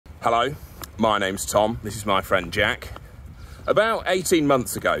Hello, my name's Tom, this is my friend Jack. About 18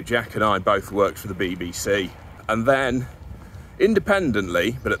 months ago, Jack and I both worked for the BBC, and then,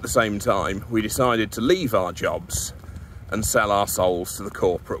 independently, but at the same time, we decided to leave our jobs and sell our souls to the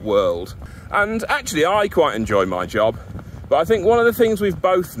corporate world. And actually, I quite enjoy my job, but I think one of the things we've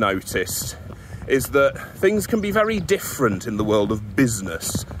both noticed is that things can be very different in the world of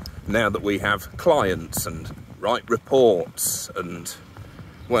business now that we have clients and write reports and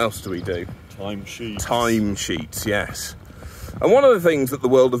what else do we do? Timesheets. Timesheets, yes. And one of the things that the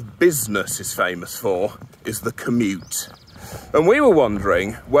world of business is famous for is the commute. And we were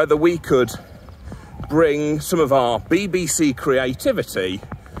wondering whether we could bring some of our BBC creativity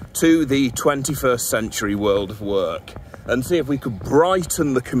to the 21st century world of work and see if we could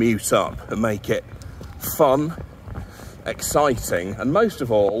brighten the commute up and make it fun, exciting, and most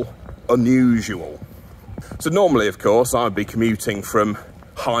of all, unusual. So normally, of course, I'd be commuting from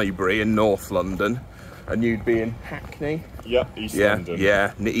Highbury in North London, and you'd be in Hackney. Yeah, East London.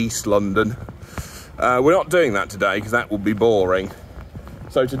 Yeah, East London. We're not doing that today because that would be boring.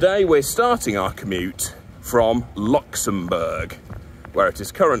 So today we're starting our commute from Luxembourg, where it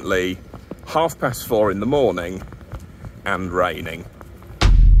is currently 4:30 in the morning and raining.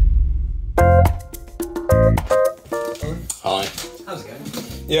 Hi. How's it going?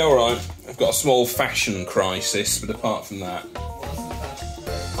 Yeah, all right. I've got a small fashion crisis, but apart from that,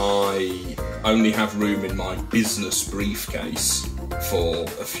 I only have room in my business briefcase for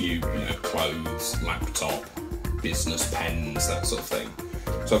a few, clothes, laptop, business pens, that sort of thing.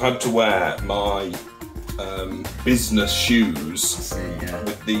 So I've had to wear my business shoes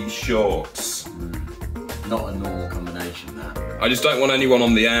with these shorts. Not a normal combination, that. I just don't want anyone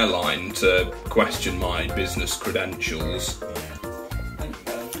on the airline to question my business credentials.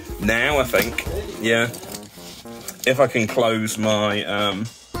 Now, I think, yeah. If I can close my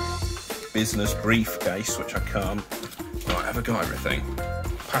business briefcase, which I can't. Right, have I got everything?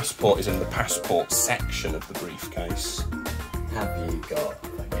 Passport is in the passport section of the briefcase. Have you got a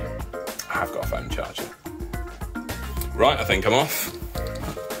phone? I have got a phone charger. Right, I think I'm off.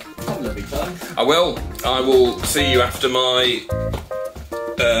 Have a lovely time. I will. I will see you after my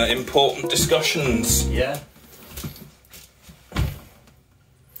important discussions. Yeah.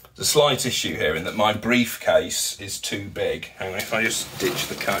 There's a slight issue here in that my briefcase is too big. Hang on, if I just ditch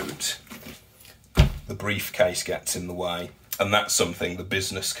the coat, the briefcase gets in the way. And that's something the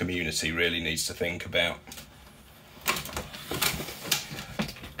business community really needs to think about.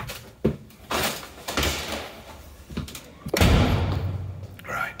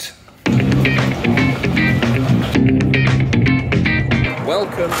 Right.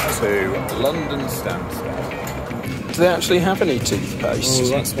 Welcome to London Stansted. Do they actually have any toothpaste? Oh,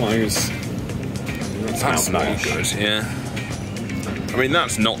 that's why I was... That's no good, yeah. I mean,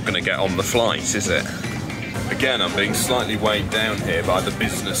 that's not going to get on the flight, is it? Again, I'm being slightly weighed down here by the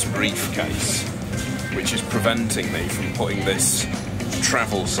business briefcase, which is preventing me from putting this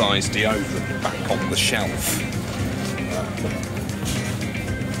travel-sized deodorant back on the shelf.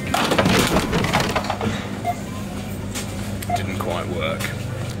 Didn't quite work.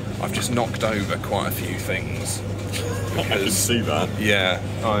 I've just knocked over quite a few things. I can see that. Yeah.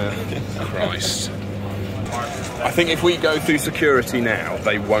 Oh, Christ. I think if we go through security now,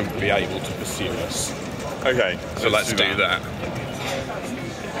 they won't be able to pursue us. Okay, So let's do that.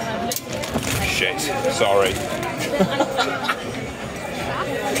 Shit, sorry.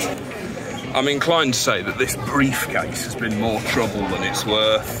 I'm inclined to say that this briefcase has been more trouble than it's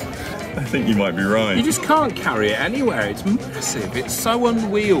worth. I think you might be right. You just can't carry it anywhere, it's massive, it's so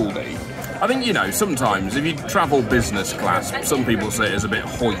unwieldy. I think, sometimes if you travel business class, some people say it as a bit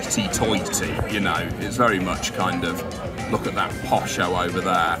hoity-toity, it's very much kind of, look at that posho over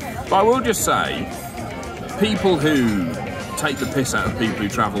there. But I will just say, people who take the piss out of people who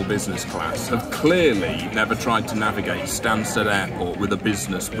travel business class have clearly never tried to navigate Stansted Airport with a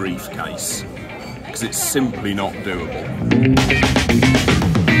business briefcase, because it's simply not doable.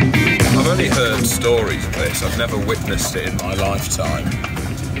 I've only heard stories of this, I've never witnessed it in my lifetime.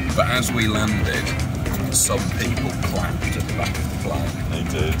 But as we landed, some people clapped at the back of the plane. They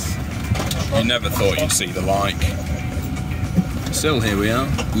did. You never thought you'd see the like. Still, here we are,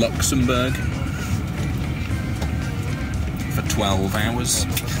 Luxembourg. For 12 hours.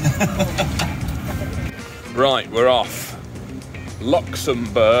 Right, we're off.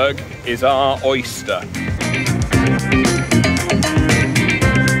 Luxembourg is our oyster.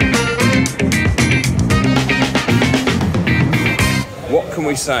 What can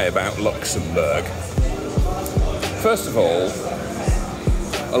we say about Luxembourg? First of all,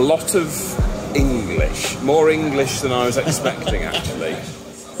 a lot of English, more English than I was expecting actually.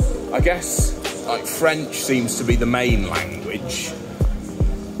 guess like French seems to be the main language,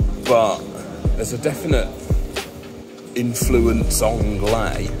 but there's a definite influence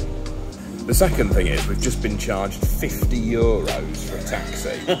anglais. The second thing is we've just been charged €50 for a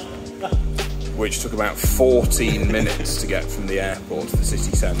taxi, which took about 14 minutes to get from the airport to the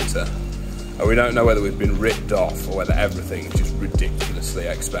city centre. And we don't know whether we've been ripped off or whether everything's just ridiculously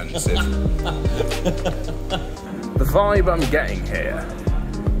expensive. The vibe I'm getting here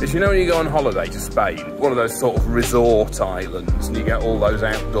is, you know when you go on holiday to Spain, one of those sort of resort islands, and you get all those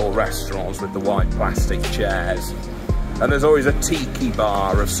outdoor restaurants with the white plastic chairs, and there's always a tiki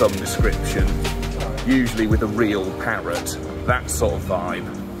bar of some description, usually with a real parrot, that sort of vibe.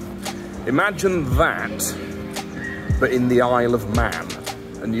 Imagine that, but in the Isle of Man,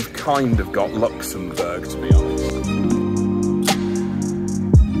 and you've kind of got Luxembourg, to be honest.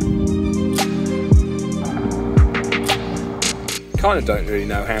 Kind of don't really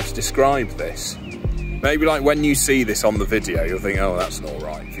know how to describe this. Maybe like when you see this on the video, you'll think, oh, that's an all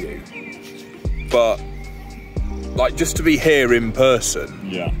right view. But like just to be here in person,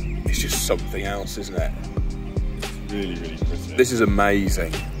 Yeah. it's just something else, isn't it? It's really, really pretty. This is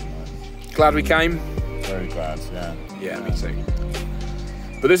amazing. Glad we came? Very glad, yeah. Yeah, me too.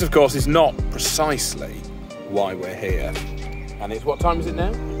 But this, of course, is not precisely why we're here. And it's, what time is it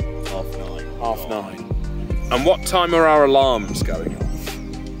now? 9:30. 9:30. And what time are our alarms going off?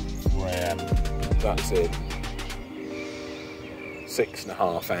 4 AM. That's it.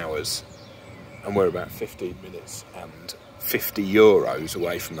 6.5 hours. And we're about 15 minutes and €50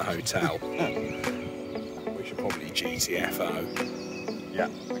 away from the hotel. We should probably GTFO. Yeah,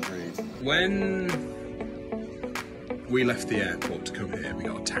 agreed. When we left the airport to come here, we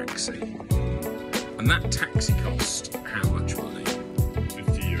got a taxi. And that taxi cost how much money?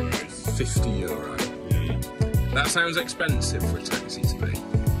 €50. €50. Yeah. That sounds expensive for a taxi to be.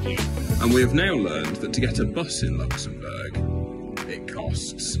 Yeah. And we have now learned that to get a bus in Luxembourg, it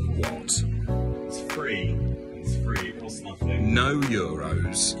costs what? It's free. It's free. It costs nothing. No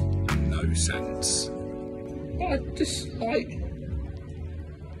euros and no cents. Well, just like,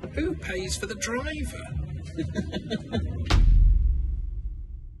 who pays for the driver?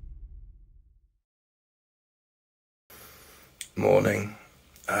 Morning.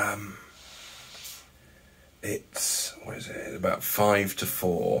 It's, what is it, about 5 to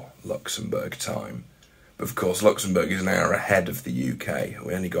 4 Luxembourg time. But of course Luxembourg is an hour ahead of the UK.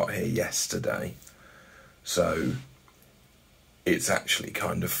 We only got here yesterday. So it's actually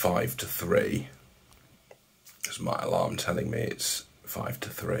kind of 5 to 3. There's my alarm telling me it's 5 to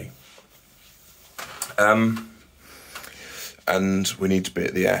 3. And we need to be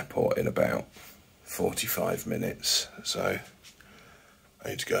at the airport in about 45 minutes. So I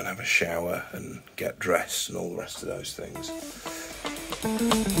need to go and have a shower and get dressed and all the rest of those things.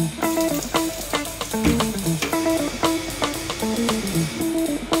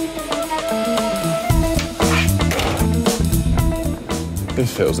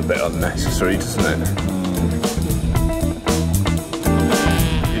 This feels a bit unnecessary, doesn't it?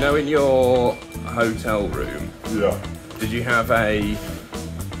 You know, in your hotel room, Yeah. did you have a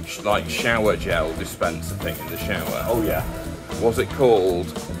like shower gel dispenser thing in the shower? Oh, yeah. Was it called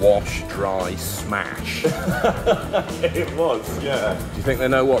wash, dry, smash? It was, yeah. Do you think they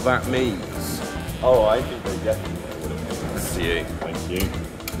know what that means? Oh, I think they definitely know what it means. Do you? Thank you.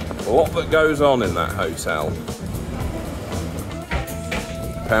 A lot that goes on in that hotel.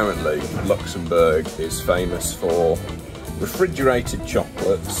 Apparently, Luxembourg is famous for refrigerated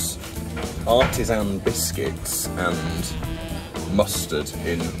chocolates, artisan biscuits, and mustard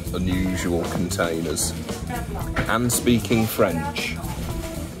in unusual containers, and speaking French.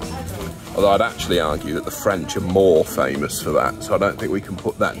 Although I'd actually argue that the French are more famous for that, so I don't think we can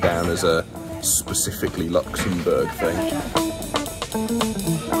put that down as a specifically Luxembourg thing.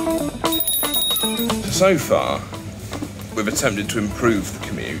 So far, we've attempted to improve the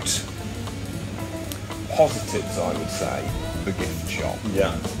commute. Positives, I would say, the gift shop.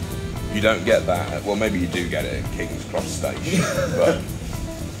 Yeah. You don't get that, well maybe you do get it at King's Cross Station, but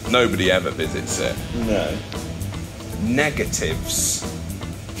nobody ever visits it. No. Negatives,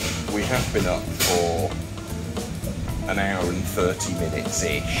 we have been up for an hour and 30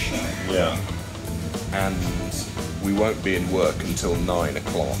 minutes-ish, Yeah. and we won't be in work until 9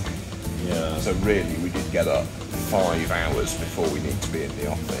 o'clock. Yeah. So really we did get up 5 hours before we need to be in the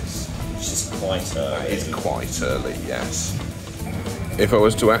office. Which is quite early. That is quite early, yes. If I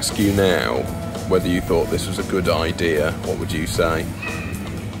was to ask you now whether you thought this was a good idea, what would you say?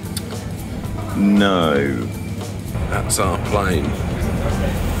 No. That's our plane.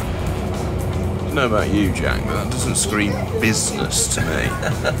 don't know about you, Jack, but that doesn't scream business to me.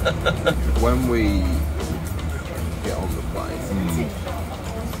 When we get on the plane,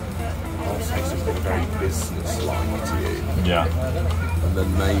 I'll say something very business-like to you. Yeah. And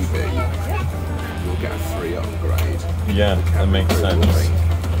then maybe you'll get a free upgrade. Yeah, that makes sense.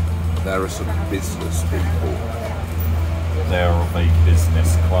 There are some business people. They're of a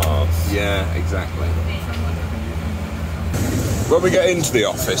business class. Yeah, exactly. When we get into the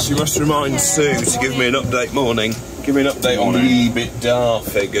office, you must remind Sue to give me an update morning. Give me an update on the EBITDA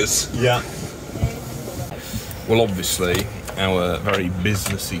figures. Yeah. Well, obviously, our very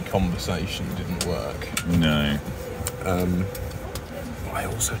businessy conversation didn't work. No. I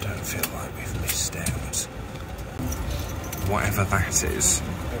also don't feel like we've missed out. Whatever that is,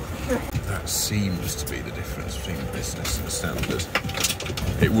 that seems to be the difference between business and standard.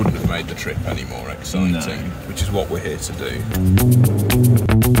 It wouldn't have made the trip any more exciting, which is what we're here to do.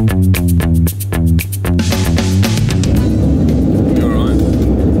 You alright?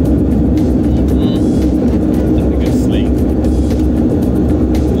 Had a good sleep.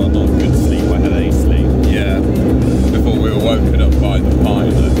 Well, not good sleep, I had a sleep. Yeah. Before we were woken up by the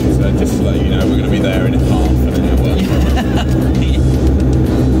pilot, who said, just to let you know, we're going to be there in half an hour.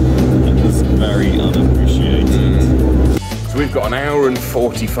 That was very unappreciated. So we've got an hour and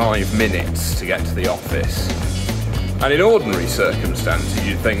 45 minutes to get to the office. And in ordinary circumstances,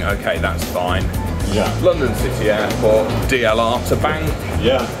 you'd think, okay, that's fine. Yeah. London City Airport, DLR to Bank,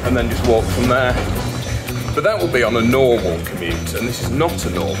 Yeah. and then just walk from there. But that will be on a normal commute, and this is not a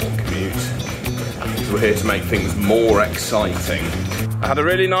normal commute. So we're here to make things more exciting. I had a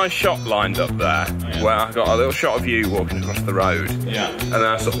really nice shot lined up there, where I got a little shot of you walking across the road. Yeah. And then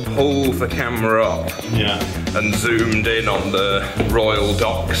I sort of pulled the camera up Yeah. and zoomed in on the Royal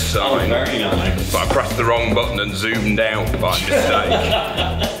Docks sign. Very nice. But I pressed the wrong button and zoomed out by mistake.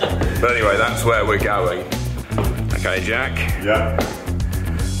 But anyway, that's where we're going. Okay, Jack. Yeah.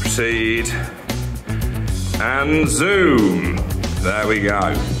 Proceed. And zoom. There we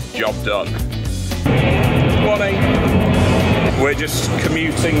go. Job done. Morning. We're just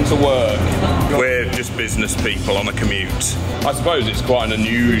commuting to work. We're just business people on a commute. I suppose it's quite an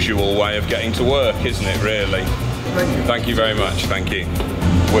unusual way of getting to work, isn't it, really? Thank you. Thank you very much, thank you.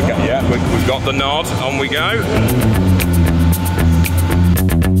 We've got the nod, on we go.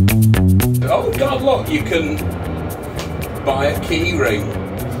 Oh God, look, you can buy a key ring.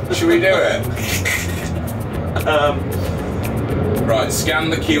 Should we do it? Right, scan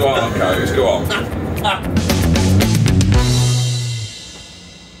the QR code, go on.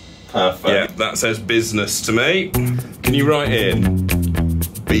 Perfect. Yeah, that says business to me. Can you write in,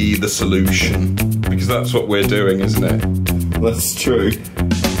 be the solution? Because that's what we're doing, isn't it? That's true.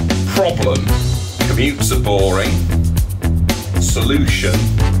 Problem, commutes are boring. Solution,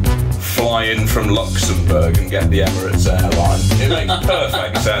 fly in from Luxembourg and get the Emirates airline. It makes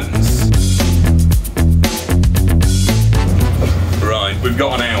perfect sense. Right, we've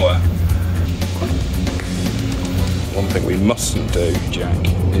got an hour. One thing we mustn't do, Jack,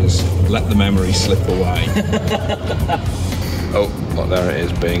 is let the memory slip away. Oh, well, there it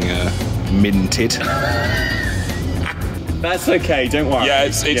is, being minted. That's okay, don't worry. Yeah,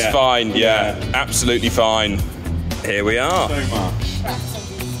 it's fine, yeah, absolutely fine. Here we are. So much.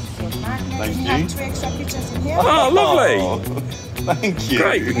 Thank you. 2 extra pictures in here. Oh, lovely. Oh, thank you.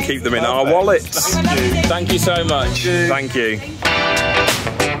 Great, we can keep them in our wallets. Thank you so much. Thank you.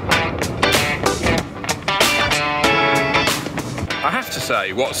 I have to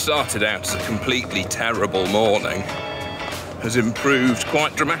say, what started out as a completely terrible morning has improved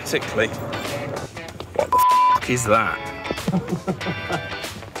quite dramatically. What the f*** is that?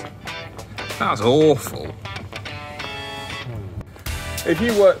 That's awful. If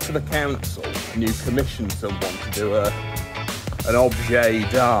you work for the council and you commission someone to do an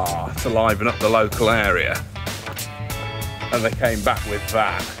objet d'art to liven up the local area, and they came back with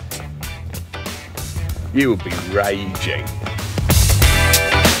that, you would be raging.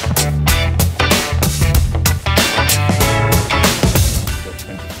 Got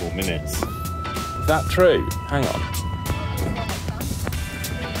 24 minutes. Is that true? Hang on.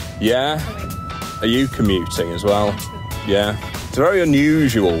 Yeah? Are you commuting as well? Yeah. It's a very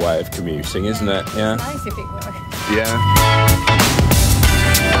unusual way of commuting, isn't it? Yeah. Nice if it were. Yeah.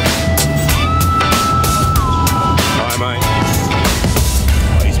 Hi, mate.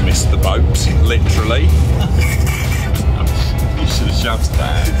 Oh, he's missed the boat, literally. You should have shouted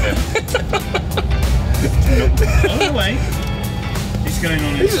that. Oh, wait. He's going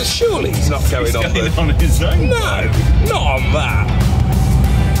on his... Surely he's not going on the... on his own. No, not on that.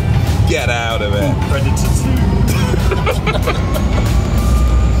 Get out of it. Predator 2.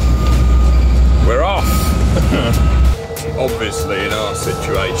 we're off. Obviously, in our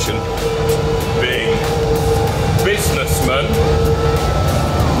situation, being businessmen,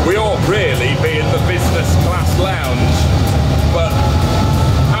 we ought really be in the business class lounge, but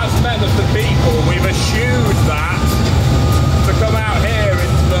as men of the people, we've eschewed that to come out here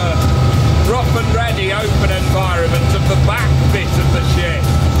into the rough and ready open environment of the back bit of the ship.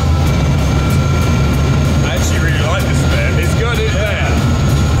 I actually really like this bit. It's good, isn't it?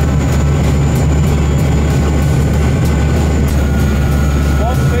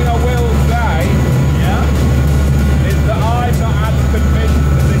 One thing I will say, is that I'm not as convinced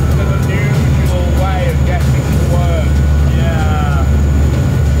that this is an unusual way of getting to work. Yeah.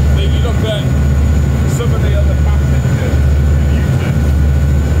 If you look at some of the other passengers,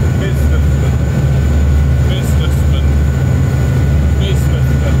 businessmen.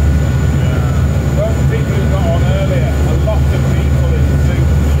 Well, the people who got on earlier, a lot of people in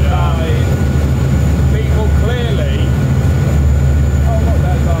suits and ties. People clearly. Oh look,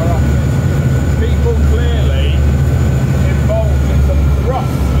 there's our office. People clearly involved in the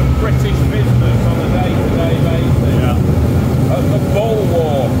thrust of British business on a day-to-day basis. Yeah. At the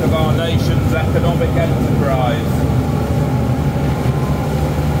bulwark of our nation's economic enterprise.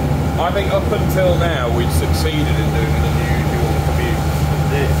 I think up until now we'd succeeded in doing an unusual commute.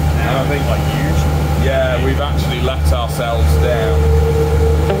 This now, I think like usual. Yeah, we've actually let ourselves down.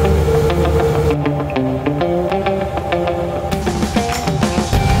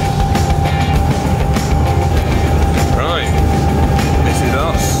 Right, this is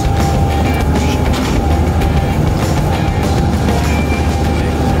us.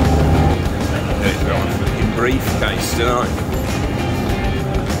 There's got a fucking briefcase tonight.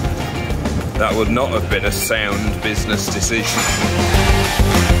 That would not have been a sound business decision.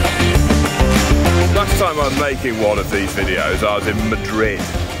 Last time I was making one of these videos, I was in Madrid,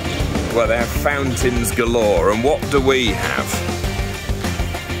 where they have fountains galore, and what do we have?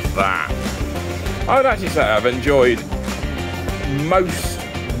 That. I would actually say I've enjoyed most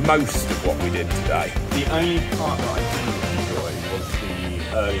of what we did today. The only part that I didn't enjoy was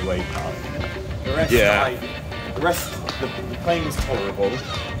the early wake up. The rest, the plane was tolerable.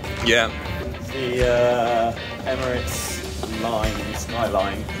 Yeah. The Emirates line,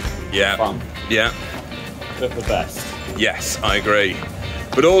 skyline, yeah, fun. Yeah, They're the best. Yes, I agree.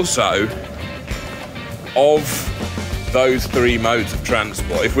 But also, of those three modes of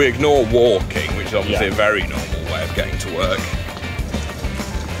transport, if we ignore walking, which is obviously a very normal way of getting to work,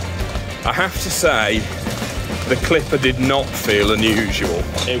 I have to say, the Clipper did not feel unusual.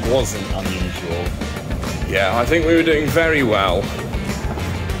 It wasn't unusual. Yeah, I think we were doing very well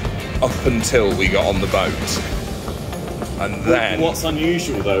up until we got on the boat. And then... What's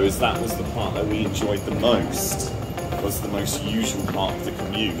unusual though is that was the part that we enjoyed the most. Was the most usual part of the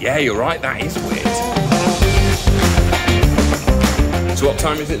commute. Yeah, you're right, that is weird. So what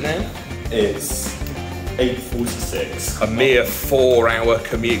time is it now? It's 8:46. A mere 4-hour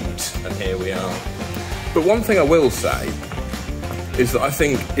commute, and here we are. But one thing I will say is that I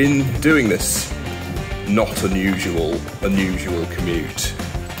think in doing this not unusual commute,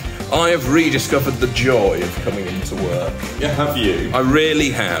 I have rediscovered the joy of coming into work. Yeah, have you? I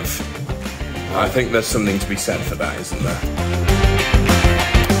really have. I think there's something to be said for that, isn't there?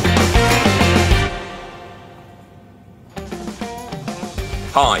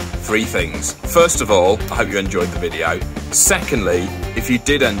 Hi, 3 things. First of all, I hope you enjoyed the video. Secondly, if you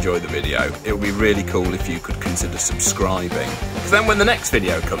did enjoy the video, it would be really cool if you could consider subscribing. Because then when the next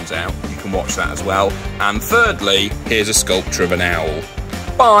video comes out, you can watch that as well. And thirdly, here's a sculpture of an owl.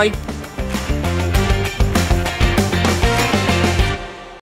 Bye!